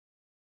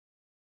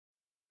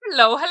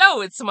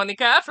Hello, it's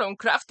Monika from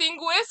Crafting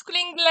with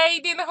Quilling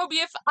Lady, and I hope you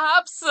have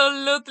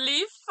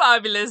absolutely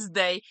fabulous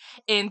day.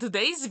 In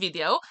today's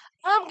video,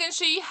 I'm going to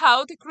show you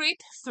how to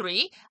create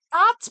 3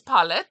 art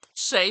palette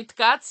shaped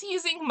cards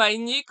using my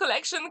new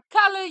collection,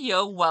 Color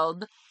Your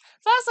World.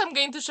 First, I'm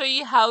going to show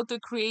you how to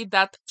create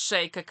that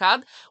shaker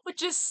card,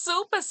 which is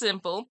super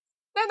simple.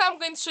 Then I'm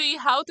going to show you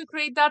how to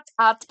create that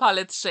art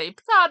palette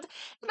shaped card,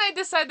 and I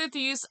decided to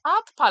use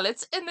art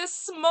palettes in a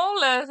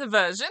smaller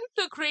version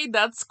to create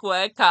that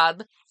square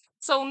card.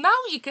 So now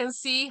you can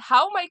see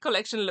how my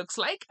collection looks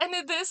like, and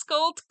it is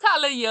called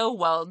Color Your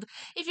World.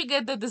 If you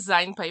get the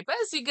design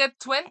papers, you get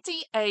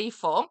 20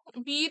 A4,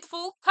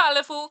 beautiful,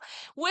 colorful,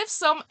 with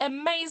some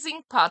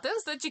amazing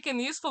patterns that you can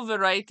use for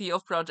variety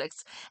of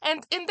projects.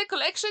 And in the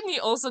collection,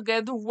 you also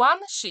get 1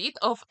 sheet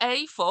of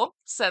A4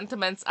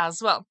 sentiments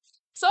as well.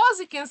 So as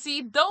you can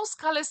see, those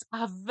colors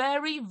are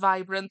very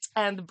vibrant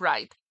and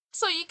bright.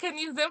 So you can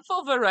use them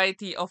for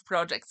variety of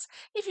projects.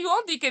 If you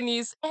want, you can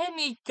use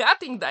any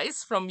cutting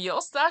dies from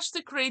your stash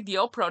to create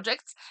your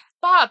projects.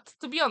 But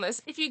to be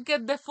honest, if you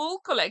get the full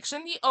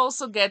collection, you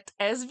also get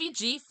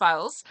SVG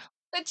files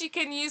that you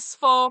can use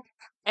for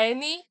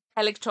any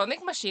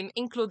electronic machine,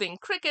 including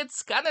Cricut,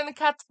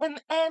 ScanNCut,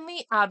 and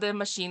any other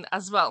machine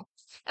as well.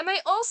 And I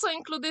also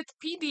included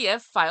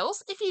PDF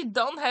files if you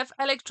don't have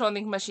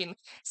electronic machine.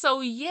 So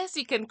yes,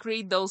 you can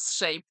create those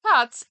shape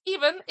cards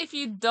even if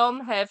you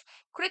don't have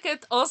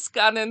Cricut or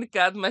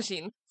ScanNCut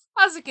machine.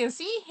 As you can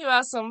see, here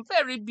are some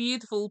very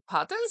beautiful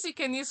patterns you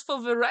can use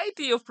for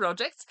variety of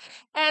projects,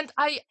 and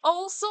I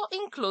also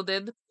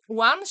included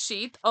 1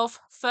 sheet of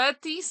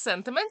 30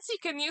 sentiments you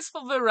can use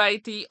for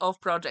variety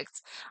of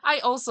projects. I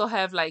also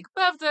have like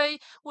birthday,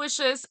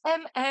 wishes,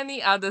 and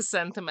any other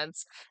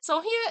sentiments.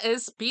 So here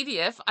is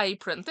PDF I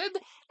printed,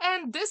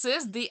 and this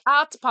is the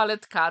art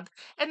palette card,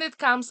 and it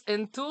comes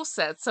in 2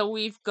 sets. So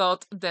we've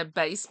got the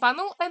base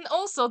panel and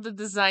also the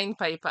design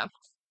paper.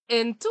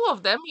 In 2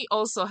 of them, we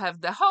also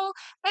have the whole,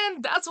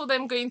 and that's what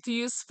I'm going to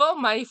use for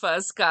my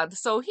first card.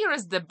 So here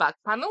is the back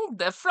panel,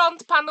 the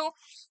front panel,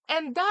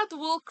 and that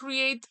will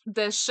create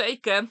the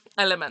shaker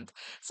element.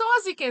 So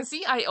as you can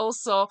see, I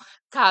also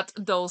cut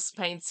those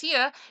paints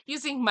here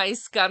using my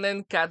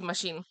ScanNCut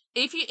machine.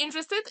 If you're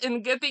interested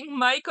in getting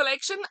my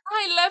collection,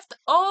 I left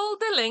all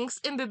the links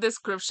in the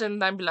description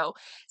down below.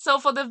 So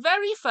for the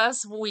very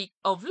first week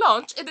of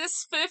launch, it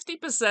is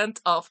 50%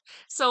 off.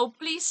 So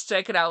please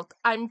check it out.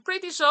 I'm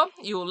pretty sure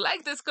you'll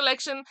like this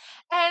collection,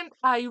 and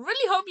I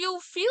really hope you'll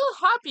feel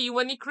happy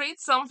when you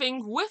create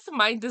something with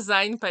my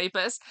design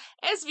papers,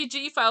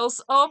 SVG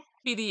files, or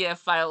PDF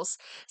files.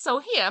 So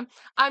here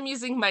I'm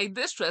using my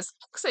Distress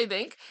Oxide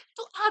Ink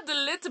to add a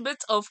little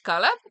bit of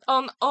color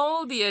on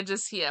all the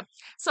edges here.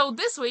 So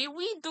this way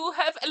we do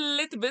have a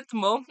little bit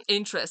more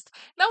interest.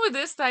 Now it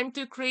is time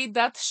to create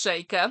that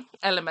shaker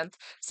element.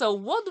 So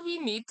what we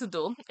need to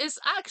do is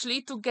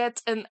actually to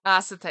get an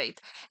acetate.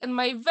 And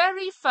my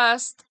very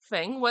first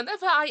thing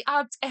whenever I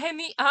add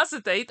any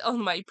acetate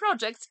on my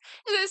projects,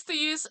 it is to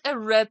use a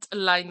red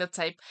liner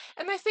tape.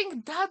 And I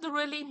think that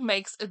really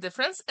makes a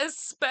difference,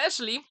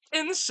 especially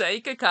in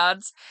shaker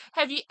cards.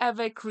 Have you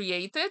ever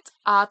created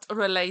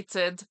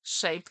art-related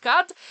shaped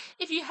card?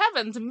 If you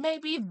haven't,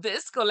 maybe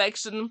this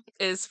collection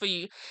is for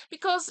you,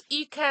 because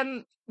you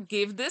can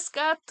give this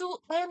card to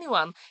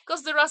anyone,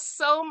 because there are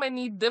so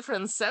many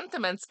different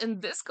sentiments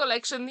in this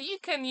collection you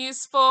can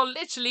use for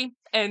literally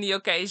any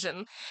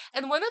occasion.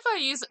 And whenever I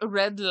use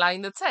red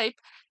liner tape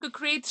to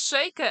create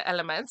shaker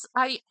elements,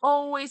 I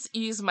always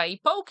use my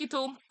pokey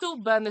tool to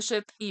burnish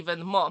it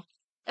even more.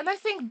 And I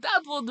think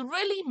that would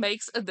really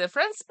makes a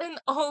difference in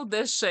all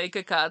the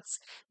shaker cards.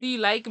 Do you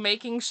like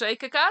making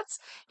shaker cards?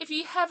 If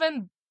you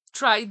haven't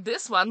tried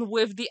this one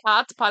with the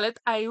art palette,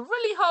 I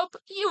really hope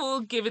you will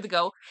give it a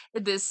go.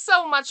 It is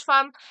so much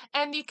fun,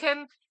 and you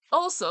can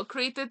also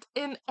create it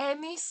in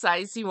any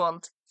size you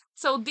want.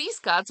 So these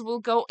cards will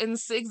go in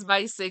 6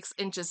 by 6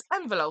 inches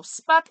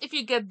envelopes, but if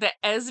you get the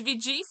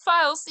SVG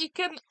files, you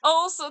can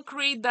also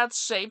create that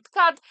shaped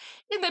card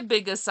in a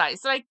bigger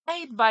size, like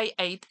 8 by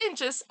 8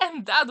 inches,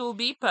 and that will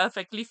be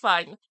perfectly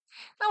fine.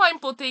 Now I'm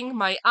putting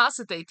my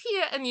acetate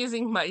here, and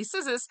using my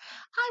scissors,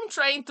 I'm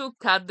trying to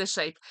cut the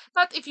shape.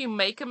 But if you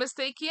make a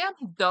mistake here,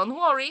 don't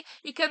worry,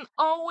 you can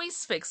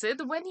always fix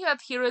it when you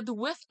adhere it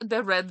with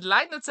the red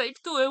liner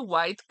tape to a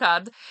white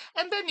card,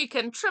 and then you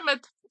can trim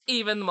it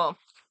even more.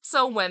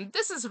 So when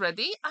this is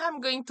ready, I'm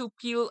going to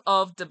peel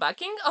off the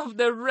backing of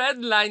the red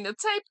liner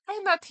tape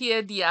and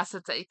adhere the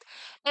acetate.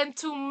 And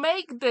to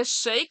make the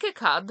shaker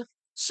card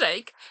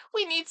shake,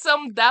 we need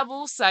some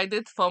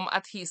double-sided foam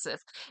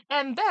adhesive.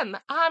 And then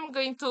I'm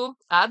going to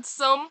add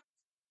some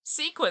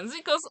sequins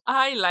because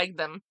I like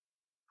them.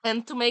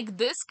 And to make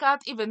this card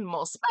even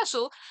more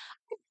special,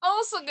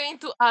 Also going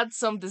to add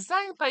some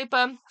design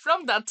paper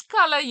from that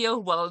Color Your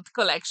World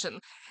collection.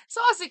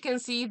 So as you can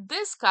see,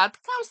 this card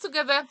comes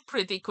together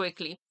pretty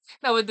quickly.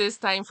 Now it is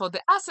time for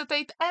the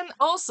acetate and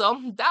also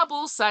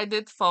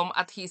double-sided foam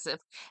adhesive.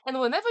 And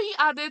whenever you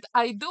add it,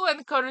 I do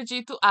encourage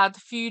you to add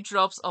few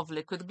drops of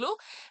liquid glue,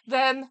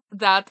 then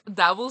that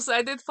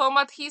double-sided foam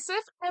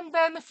adhesive, and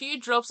then a few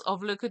drops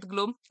of liquid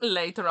glue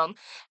later on.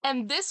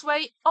 And this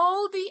way,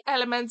 all the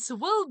elements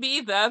will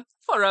be there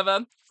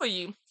forever for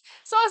you.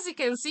 So as you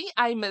can see,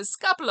 I missed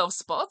a couple of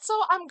spots, so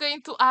I'm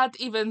going to add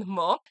even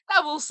more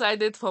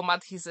double-sided foam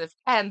adhesive.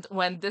 And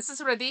when this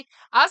is ready,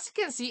 as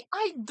you can see,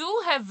 I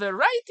do have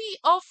variety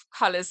of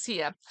colors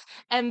here.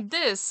 And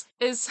this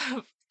is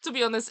to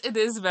be honest, it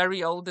is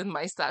very old in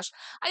my stash.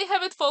 I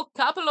have it for a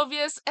couple of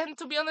years, and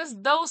to be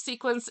honest, those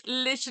sequins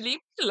literally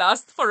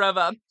last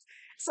forever.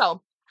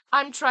 So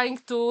I'm trying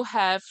to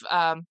have,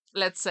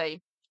 let's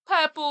say,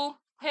 purple,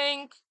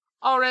 pink,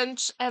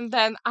 orange, and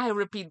then I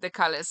repeat the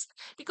colors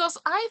because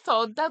I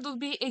thought that would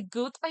be a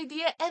good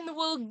idea and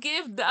will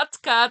give that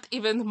card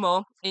even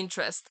more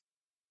interest.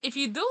 If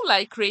you do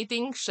like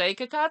creating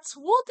shaker cards,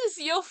 what is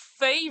your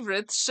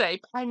favorite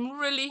shape? I'm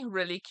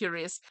really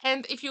curious.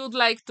 And if you would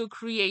like to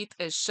create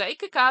a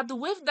shaker card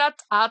with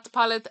that art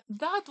palette,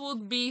 that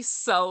would be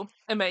so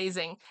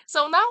amazing.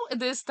 So now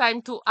it is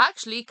time to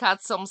actually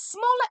cut some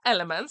smaller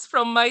elements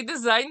from my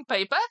design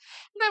paper,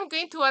 and I'm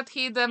going to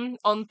adhere them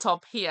on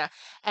top here.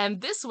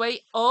 And this way,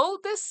 all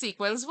the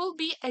sequence will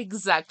be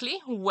exactly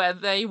where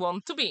they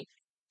want to be.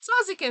 So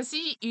as you can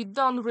see, you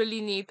don't really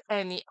need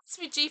any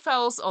SVG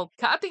files or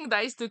cutting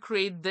dice to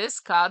create this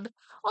card.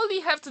 All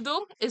you have to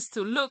do is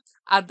to look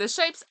at the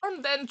shapes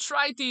and then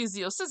try to use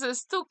your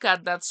scissors to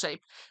cut that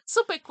shape.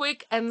 Super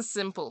quick and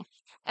simple.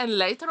 And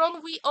later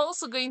on, we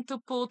also going to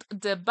put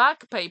the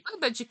back paper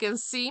that you can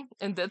see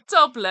in the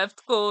top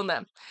left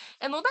corner.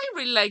 And what I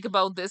really like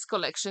about this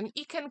collection,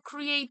 you can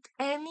create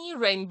any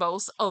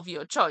rainbows of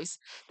your choice.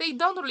 They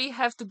don't really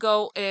have to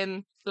go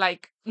in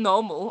like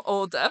normal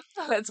order,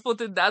 let's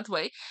put it that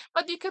way,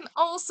 but you can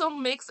also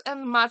mix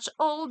and match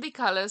all the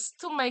colors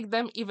to make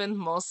them even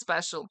more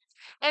special.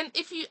 And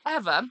if you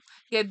ever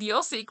get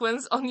your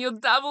sequins on your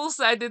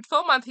double-sided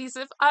foam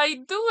adhesive, I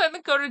do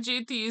encourage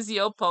you to use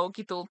your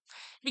pokey tool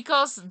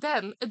because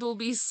then it will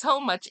be so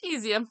much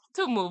easier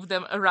to move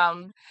them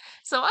around.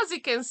 So as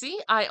you can see,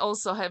 I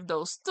also have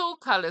those two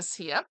colors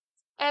here.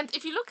 And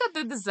if you look at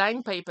the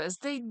design papers,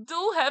 they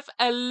do have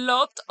a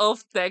lot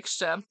of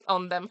texture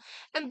on them.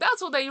 And that's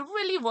what I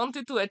really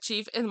wanted to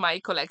achieve in my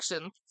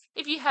collection.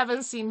 If you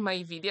haven't seen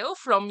my video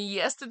from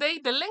yesterday,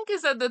 the link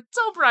is at the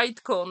top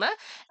right corner,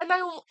 and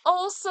I will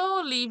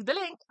also leave the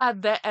link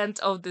at the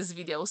end of this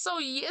video. So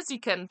yes, you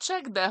can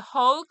check the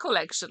whole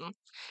collection.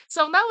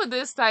 So now it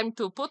is time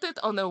to put it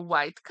on a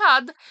white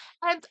card,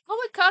 and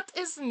our card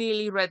is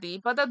nearly ready.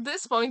 But at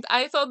this point,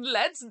 I thought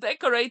let's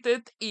decorate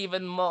it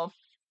even more.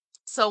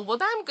 So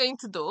what I'm going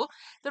to do,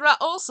 there are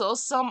also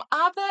some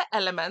other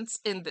elements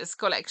in this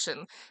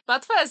collection.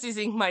 But first,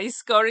 using my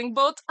scoring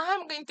board,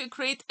 I'm going to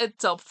create a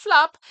top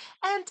flap,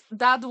 and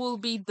that will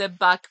be the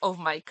back of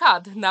my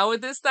card. Now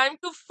it is time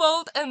to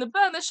fold and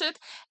burnish it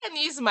and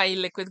use my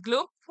liquid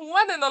glue,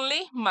 one and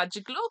only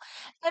magic glue,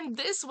 and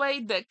this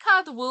way the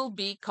card will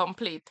be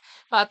complete.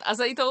 But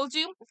as I told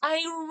you, I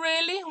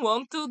really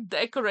want to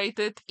decorate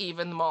it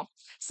even more.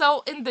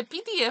 So in the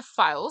PDF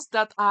files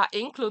that are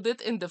included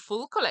in the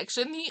full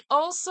collection, you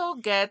also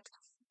get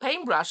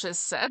paintbrushes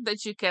set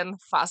that you can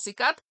fussy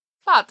cut.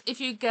 But if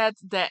you get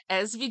the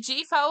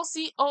SVG files,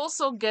 you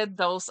also get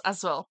those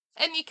as well.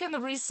 And you can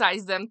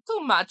resize them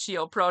to match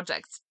your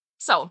projects.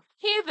 So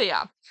here they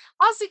are.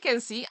 As you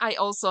can see, I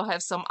also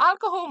have some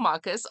alcohol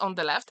markers on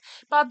the left,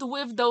 but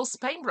with those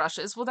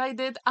paintbrushes, what I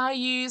did, I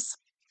use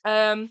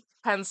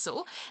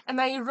pencil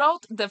and I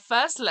wrote the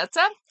first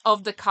letter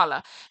of the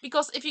color,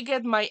 because if you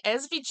get my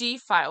SVG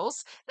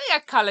files, they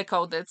are color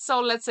coded. So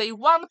let's say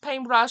one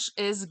paintbrush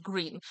is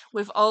green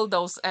with all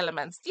those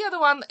elements, the other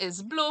one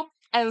is blue,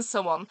 and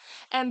so on.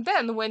 And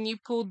then when you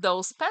put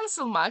those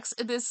pencil marks,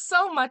 it is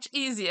so much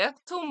easier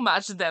to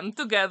match them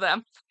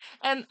together.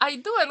 And I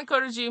do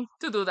encourage you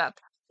to do that.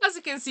 As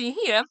you can see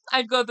here,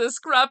 I've got a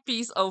scrap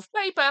piece of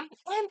paper,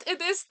 and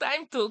it is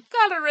time to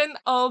color in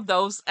all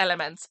those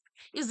elements.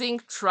 Using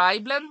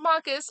tri-blend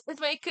markers,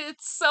 it makes it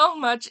so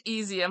much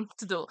easier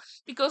to do,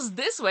 because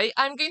this way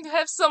I'm going to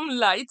have some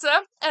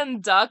lighter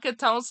and darker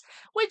tones,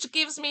 which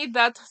gives me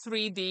that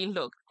 3D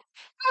look.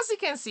 As you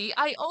can see,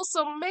 I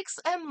also mix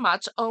and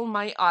match all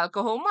my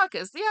alcohol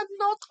markers. They are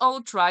not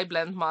all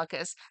tri-blend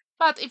markers.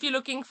 But if you're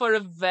looking for a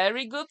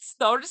very good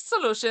storage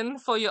solution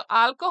for your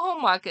alcohol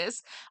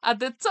markers, at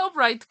the top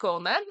right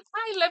corner,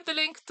 I left the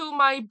link to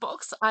my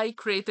box I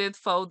created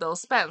for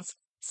those pens.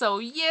 So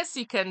yes,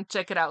 you can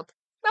check it out.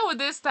 Now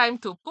it is time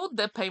to put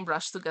the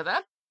paintbrush together.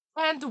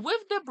 And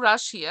with the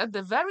brush here,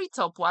 the very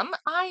top one,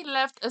 I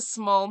left a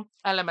small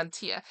element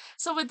here.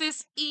 So it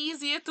is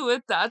easier to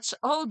attach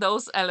all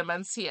those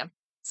elements here.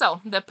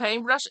 So the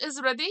paintbrush is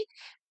ready.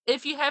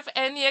 If you have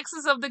any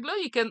excess of the glue,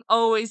 you can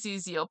always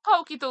use your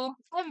pokey tool,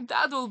 and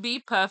that will be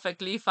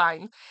perfectly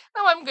fine.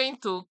 Now I'm going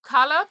to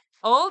color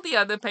all the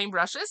other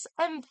paintbrushes,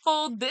 and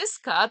for this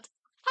cut,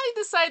 I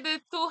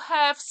decided to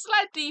have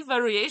slightly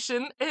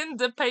variation in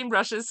the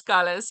paintbrushes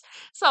colors.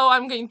 So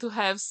I'm going to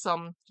have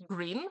some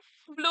green,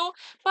 blue,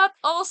 but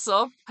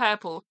also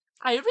purple.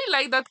 I really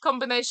like that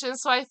combination,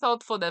 so I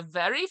thought for the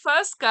very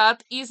first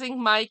cut,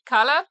 using my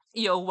Color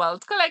Your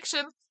World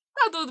collection,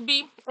 that would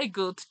be a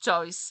good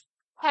choice.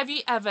 Have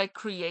you ever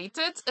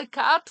created a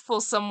card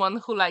for someone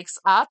who likes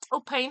art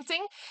or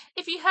painting?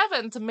 If you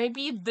haven't,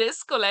 maybe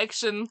this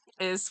collection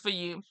is for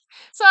you.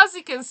 So as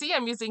you can see,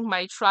 I'm using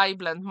my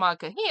tri-blend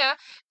marker here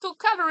to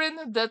color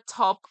in the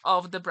top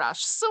of the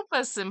brush.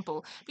 Super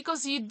simple,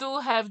 because you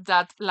do have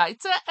that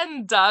lighter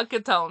and darker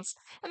tones.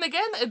 And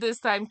again, it is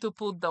time to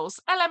put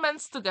those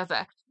elements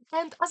together.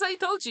 And as I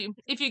told you,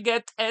 if you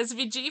get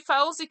SVG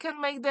files, you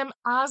can make them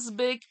as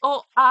big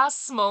or as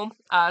small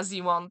as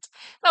you want.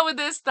 Now it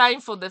is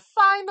time for the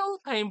final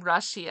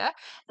paintbrush here.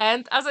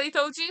 And as I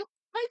told you,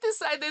 I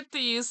decided to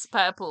use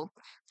purple.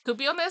 To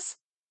be honest,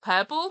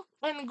 purple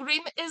and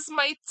green is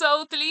my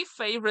totally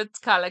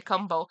favorite color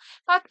combo.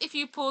 But if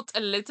you put a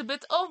little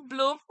bit of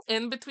blue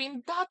in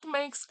between, that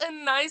makes a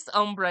nice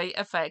ombre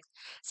effect.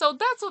 So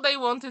that's what I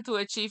wanted to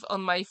achieve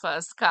on my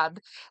first cut.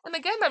 And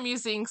again, I'm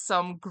using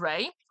some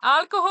gray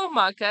alcohol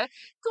marker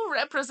to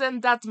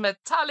represent that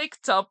metallic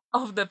top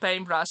of the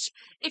paintbrush.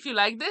 If you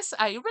like this,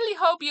 I really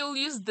hope you'll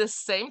use the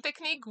same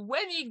technique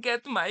when you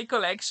get my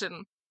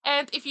collection.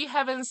 And if you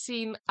haven't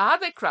seen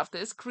other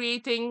crafters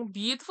creating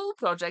beautiful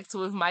projects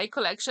with my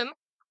collection,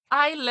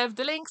 I left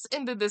the links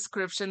in the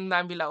description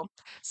down below.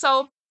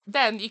 So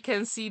then you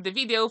can see the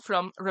video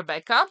from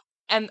Rebecca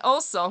and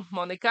also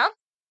Monika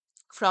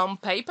from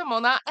Paper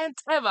Mona and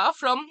Eva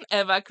from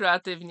Eva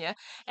Kreatywnie.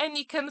 And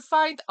you can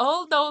find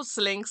all those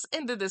links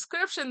in the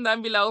description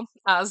down below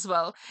as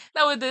well.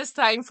 Now it is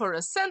time for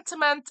a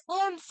sentiment,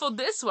 and for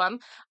this one,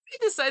 I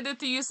decided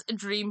to use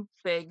Dream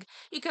Big.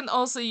 You can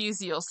also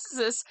use your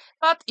scissors,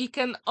 but you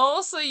can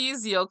also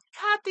use your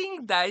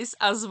cutting dice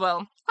as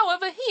well.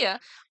 However, here,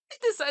 I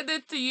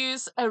decided to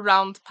use a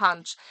round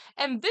punch,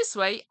 and this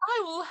way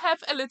I will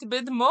have a little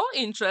bit more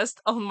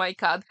interest on my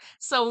card.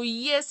 So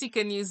yes, you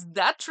can use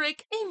that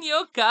trick in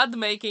your card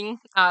making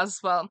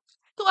as well.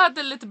 To add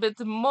a little bit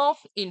more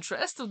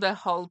interest to the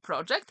whole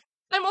project,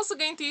 I'm also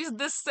going to use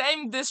the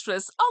same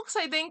Distress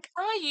Oxide Ink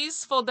I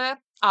use for the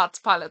art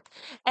palette.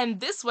 And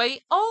this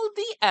way all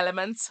the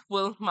elements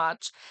will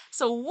match.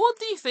 So what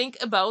do you think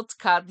about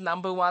card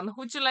number 1?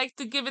 Would you like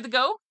to give it a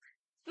go?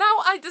 Now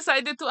I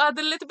decided to add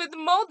a little bit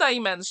more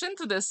dimension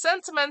to the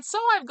sentiment, so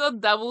I've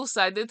got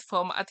double-sided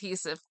foam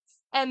adhesive.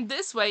 And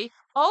this way,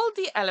 all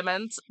the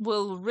elements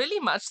will really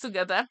match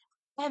together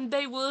and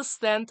they will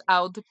stand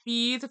out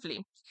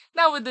beautifully.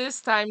 Now it is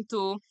time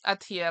to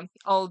adhere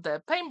all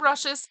the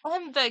paintbrushes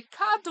and the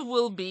cut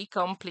will be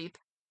complete.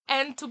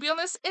 And to be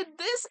honest, it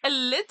is a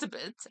little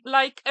bit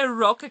like a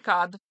rocker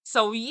card.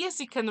 So yes,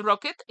 you can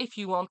rock it if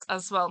you want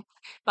as well.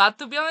 But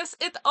to be honest,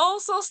 it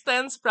also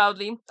stands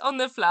proudly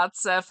on a flat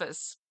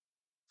surface.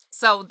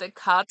 So the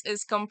cut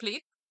is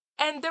complete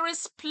and there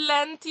is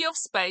plenty of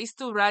space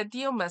to write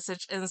your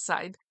message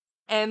inside.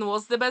 And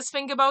what's the best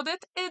thing about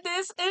it? It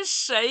is a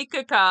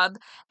shaker card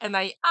and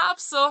I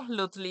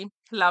absolutely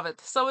love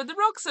it. So it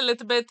rocks a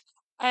little bit,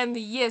 and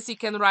yes, you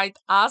can write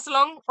as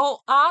long or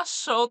as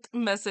short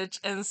message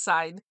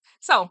inside.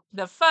 So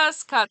the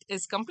first cut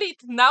is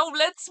complete. Now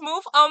let's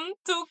move on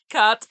to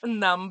cut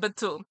number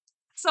 2.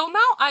 So now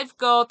I've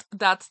got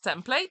that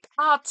template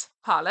art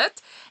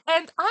palette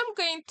and I'm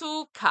going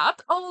to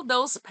cut all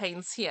those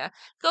paints here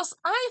because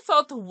I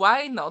thought,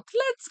 why not?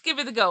 Let's give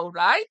it a go,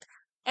 right?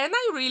 And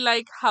I really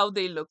like how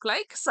they look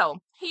like. So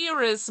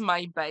here is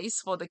my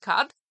base for the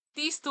card.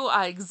 These two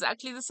are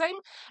exactly the same.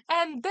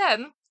 And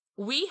then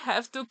we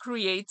have to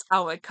create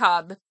our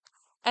card.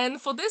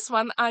 And for this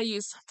one, I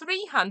use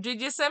 300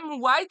 GSM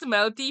white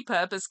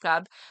multi-purpose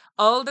card.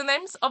 All the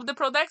names of the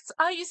products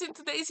I use in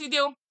today's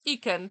video, you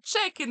can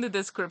check in the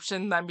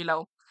description down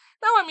below.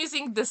 Now I'm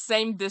using the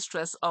same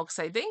Distress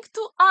Oxide Ink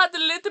to add a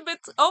little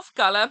bit of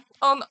color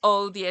on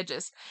all the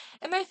edges.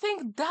 And I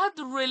think that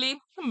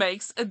really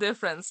makes a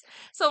difference.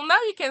 So now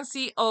you can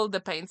see all the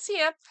paints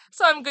here.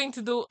 So I'm going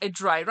to do a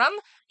dry run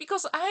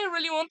because I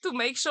really want to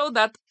make sure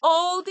that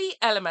all the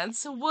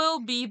elements will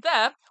be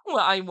there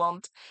where I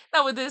want.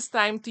 Now it is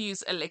time to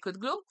use a liquid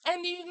glue,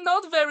 and if you're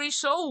not very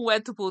sure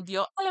where to put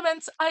your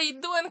elements, I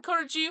do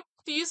encourage you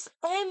to use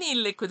any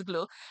liquid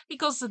glue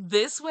because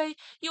this way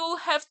you will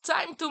have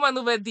time to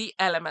maneuver the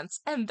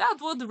elements and that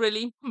would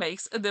really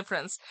makes a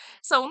difference.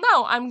 So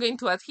now I'm going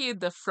to adhere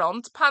the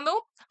front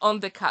panel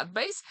on the cut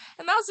base,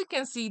 and as you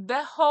can see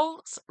the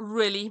holes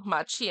really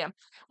match here,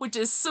 which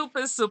is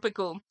super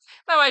cool.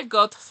 Now I've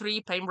got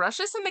 3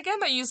 paintbrushes, and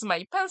again I use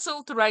my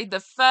pencil to write the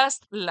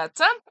first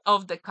letter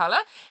of the color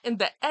in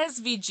the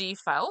SVG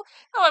file.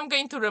 Now I'm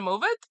going to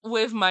remove it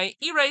with my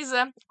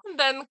eraser and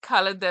then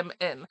color them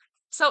in.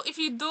 So if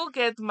you do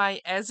get my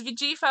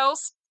SVG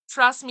files,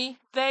 trust me,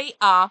 they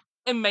are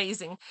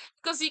amazing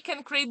because you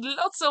can create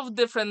lots of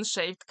different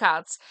shaped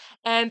cards.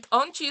 And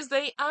on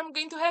Tuesday, I'm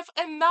going to have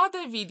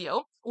another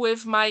video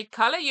with my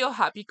Color Your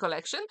Happy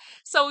collection.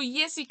 So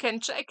yes, you can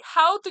check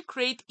how to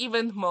create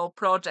even more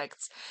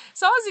projects.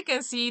 So as you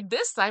can see,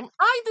 this time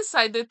I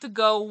decided to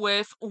go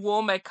with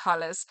warmer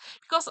colors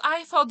because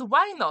I thought,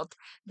 why not?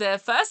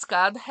 The first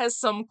card has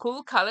some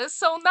cool colors,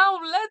 so now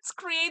let's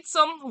create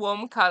some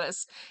warm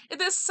colors. It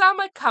is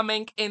summer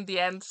coming in the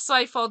end, so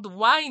I thought,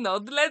 why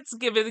not? Let's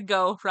give it a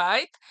go,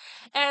 right?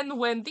 And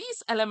when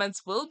these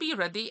elements will be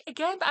ready,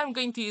 again, I'm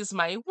going to use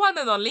my one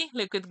and only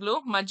liquid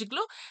glue, magic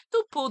glue,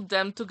 to put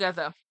them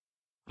together.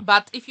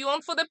 But if you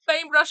want for the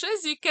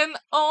paintbrushes, you can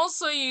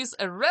also use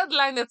a red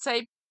liner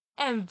tape,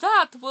 and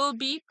that will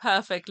be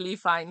perfectly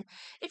fine.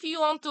 If you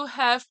want to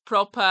have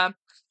proper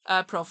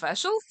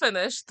professional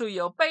finish to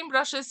your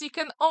paintbrushes, you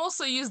can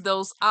also use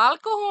those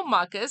alcohol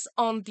markers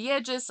on the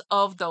edges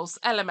of those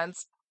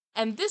elements.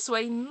 And this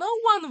way, no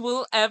one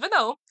will ever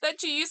know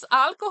that you use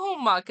alcohol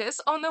markers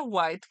on a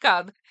white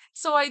card.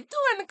 So I do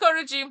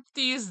encourage you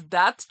to use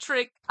that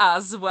trick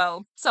as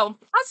well. So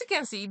as you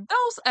can see,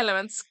 those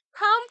elements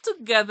come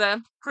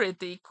together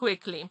pretty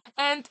quickly.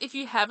 And if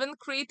you haven't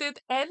created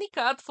any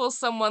card for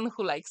someone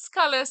who likes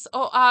colors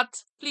or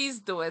art,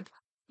 please do it,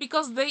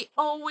 because they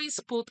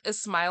always put a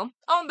smile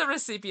on the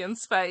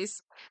recipient's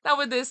face. Now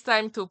it is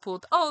time to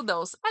put all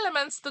those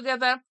elements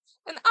together.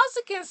 And as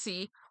you can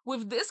see,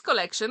 with this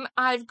collection,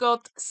 I've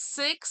got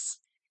 6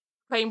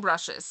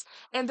 paintbrushes,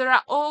 and they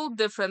are all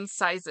different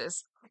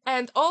sizes.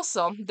 And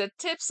also, the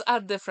tips are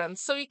different,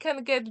 so you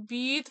can get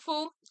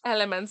beautiful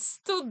elements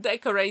to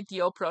decorate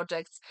your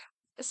projects.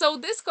 So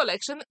this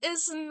collection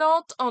is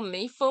not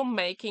only for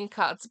making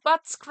cards,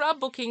 but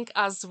scrapbooking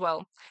as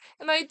well.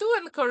 And I do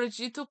encourage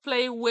you to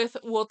play with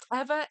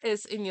whatever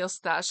is in your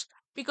stash,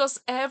 because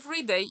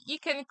every day you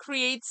can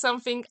create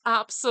something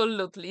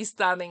absolutely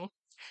stunning.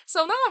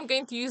 So now I'm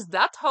going to use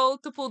that hole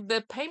to put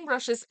the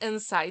paintbrushes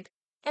inside,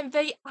 and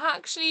they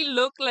actually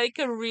look like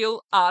a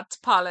real art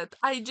palette.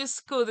 I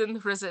just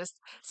couldn't resist.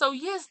 So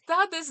yes,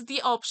 that is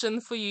the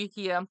option for you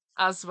here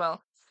as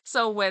well.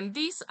 So when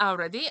these are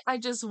ready, I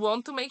just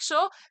want to make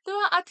sure they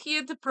are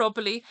adhered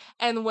properly,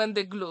 and when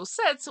the glue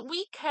sets,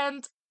 we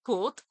can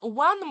put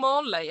one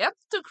more layer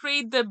to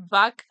create the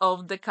back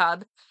of the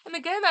card. And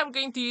again, I'm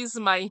going to use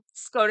my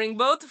scoring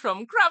board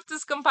from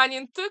Crafter's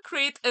Companion to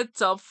create a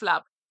top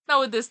flap.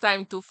 Now it is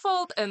time to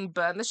fold and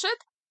burnish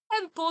it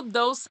and put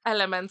those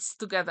elements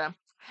together.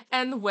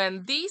 And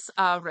when these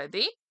are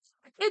ready,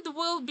 it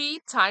will be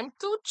time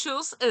to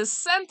choose a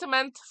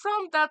sentiment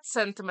from that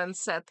sentiment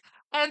set.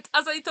 And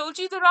as I told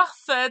you, there are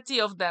 30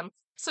 of them,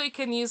 so you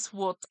can use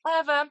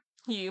whatever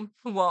you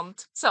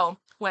want. So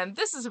when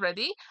this is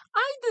ready,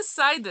 I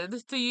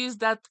decided to use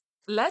that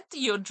let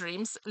your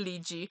dreams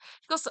lead you,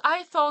 because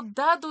I thought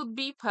that would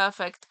be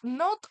perfect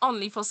not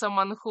only for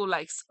someone who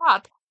likes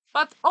art,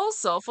 but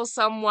also for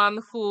someone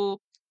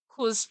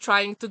who's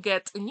trying to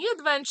get a new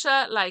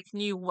adventure, like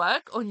new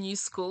work or new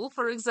school,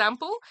 for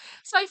example.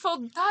 So I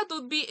thought that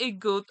would be a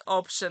good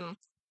option.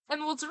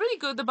 And what's really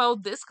good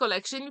about this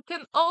collection, you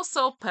can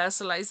also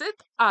personalize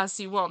it as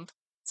you want.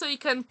 So you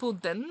can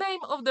put the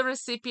name of the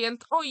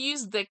recipient or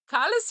use the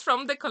colors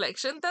from the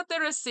collection that the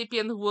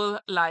recipient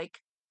will like.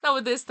 Now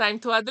it is time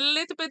to add a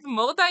little bit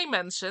more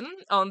dimension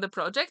on the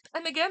project.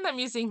 And again, I'm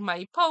using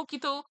my pokey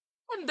tool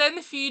and then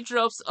a few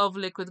drops of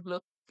liquid glue,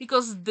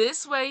 because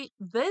this way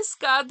this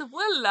card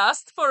will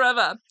last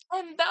forever,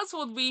 and that's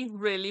what we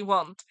really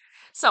want.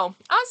 So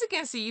as you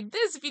can see,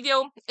 this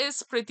video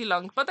is pretty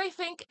long, but I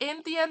think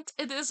in the end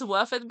it is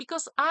worth it,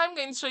 because I'm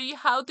going to show you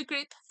how to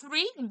create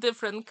 3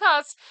 different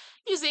cards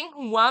using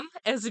one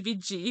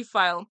SVG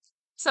file.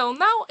 So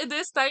now it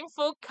is time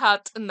for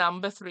card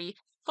number 3.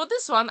 For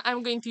this one,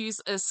 I'm going to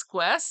use a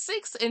square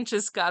 6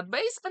 inches card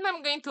base, and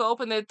I'm going to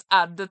open it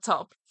at the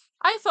top.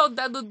 I thought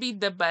that would be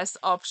the best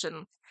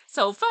option.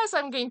 So first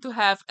I'm going to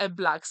have a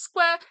black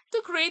square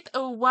to create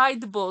a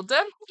white border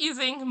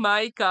using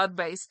my card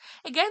base.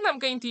 Again, I'm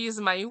going to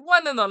use my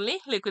one and only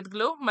liquid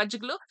glue,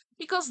 magic glue,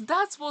 because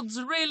that's what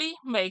really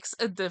makes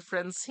a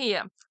difference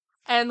here.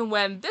 And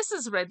when this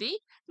is ready,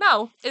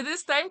 now it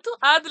is time to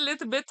add a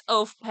little bit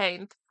of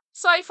paint.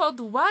 So I thought,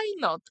 why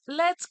not?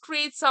 Let's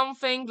create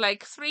something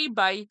like 3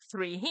 by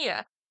 3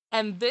 here.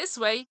 And this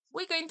way,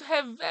 we're going to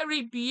have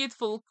very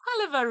beautiful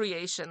color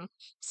variation.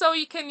 So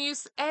you can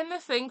use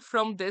anything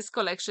from this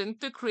collection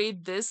to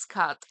create this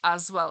card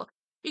as well.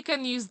 You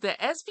can use the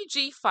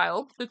SVG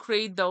file to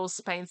create those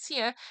paints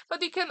here,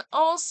 but you can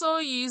also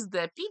use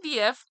the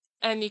PDF,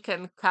 and you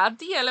can cut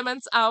the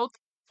elements out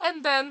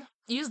and then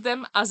use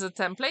them as a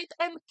template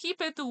and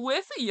keep it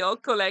with your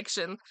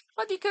collection.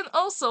 But you can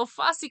also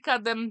fussy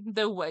cut them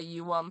the way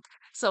you want.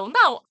 So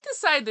now I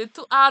decided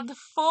to add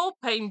 4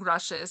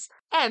 paintbrushes,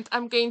 and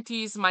I'm going to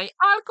use my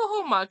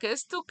alcohol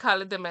markers to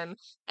color them in.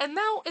 And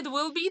now it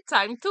will be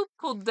time to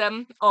put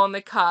them on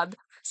a card.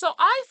 So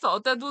I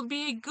thought that would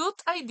be a good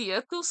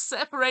idea to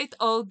separate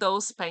all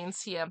those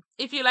paints here.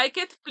 If you like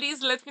it,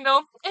 please let me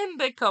know in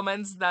the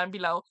comments down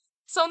below.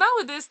 So now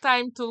it is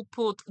time to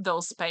put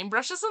those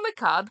paintbrushes on the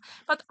card,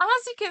 but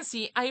as you can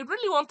see, I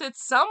really wanted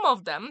some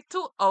of them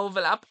to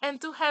overlap and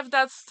to have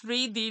that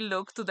 3D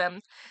look to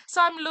them.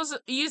 So I'm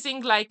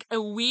using like a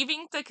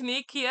weaving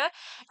technique here,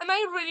 and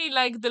I really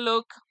like the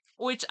look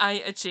which I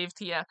achieved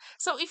here.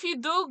 So if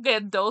you do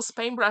get those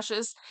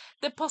paintbrushes,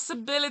 the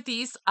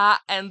possibilities are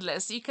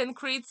endless. You can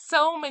create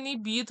so many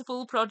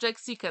beautiful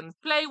projects, you can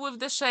play with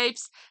the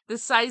shapes, the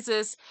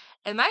sizes,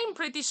 and I'm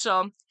pretty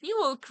sure you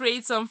will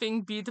create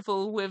something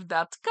beautiful with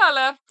that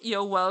Color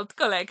Your World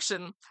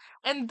collection.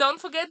 And don't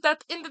forget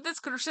that in the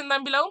description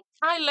down below,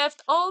 I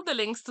left all the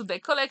links to the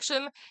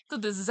collection, to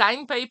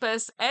design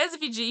papers,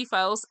 SVG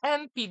files,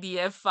 and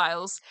PDF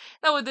files.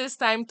 Now it is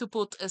time to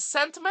put a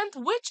sentiment,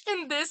 which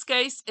in this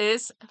case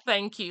is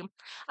thank you.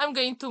 I'm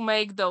going to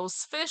make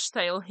those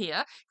fishtail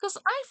here, because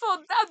I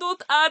thought that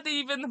would add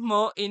even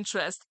more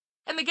interest.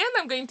 And again,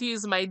 I'm going to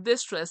use my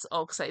Distress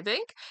Oxide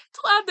Ink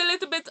to add a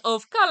little bit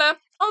of color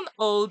on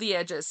all the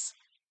edges.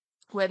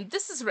 When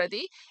this is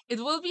ready, it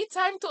will be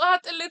time to add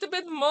a little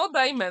bit more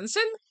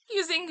dimension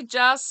using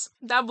just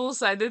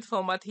double-sided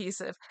foam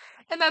adhesive.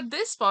 And at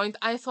this point,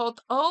 I thought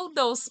all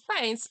those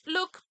paints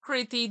look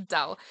pretty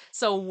dull.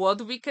 So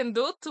what we can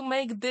do to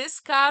make this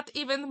card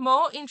even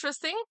more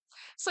interesting?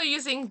 So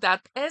using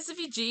that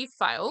SVG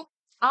file,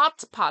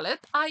 art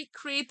palette, I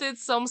created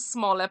some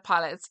smaller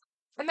palettes.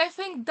 And I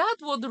think that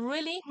would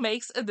really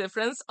makes a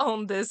difference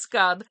on this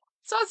card.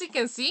 So as you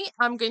can see,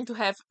 I'm going to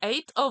have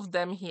 8 of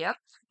them here,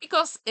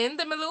 because in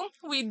the middle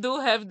we do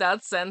have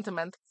that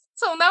sentiment.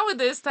 So now it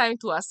is time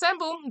to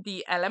assemble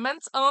the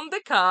elements on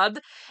the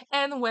card,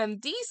 and when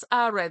these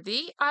are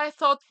ready, I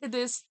thought it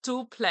is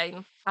too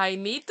plain. I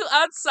need to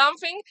add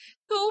something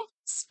to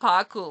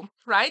sparkle,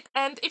 right?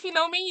 And if you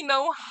know me, you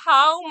know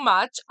how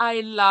much I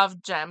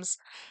love gems.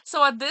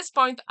 So at this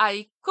point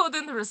I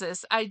couldn't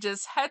resist. I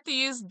just had to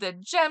use the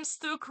gems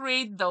to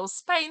create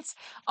those paints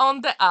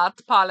on the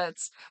art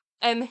palettes.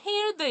 And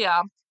here they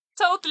are,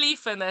 totally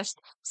finished.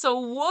 So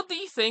what do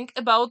you think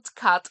about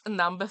cut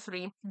number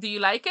 3? Do you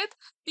like it?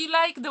 Do you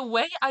like the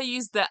way I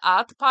use the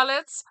art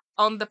palettes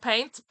on the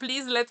paint?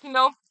 Please let me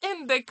know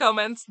in the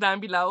comments down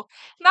below.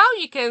 Now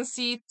you can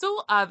see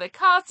 2 other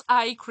cards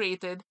I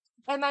created.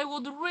 And I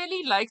would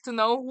really like to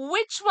know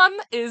which one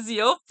is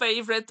your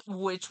favorite.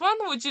 Which one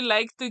would you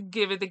like to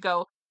give it a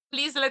go?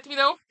 Please let me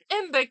know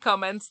in the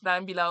comments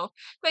down below.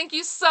 Thank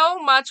you so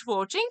much for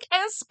watching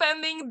and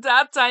spending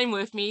that time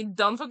with me.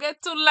 Don't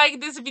forget to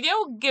like this video,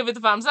 give it a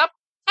thumbs up,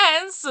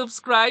 and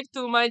subscribe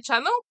to my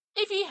channel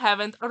if you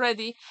haven't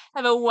already.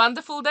 Have a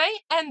wonderful day,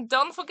 and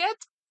don't forget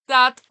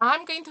that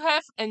I'm going to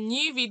have a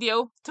new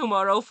video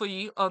tomorrow for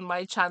you on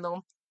my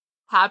channel.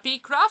 Happy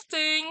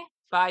crafting!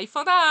 Bye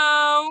for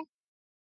now!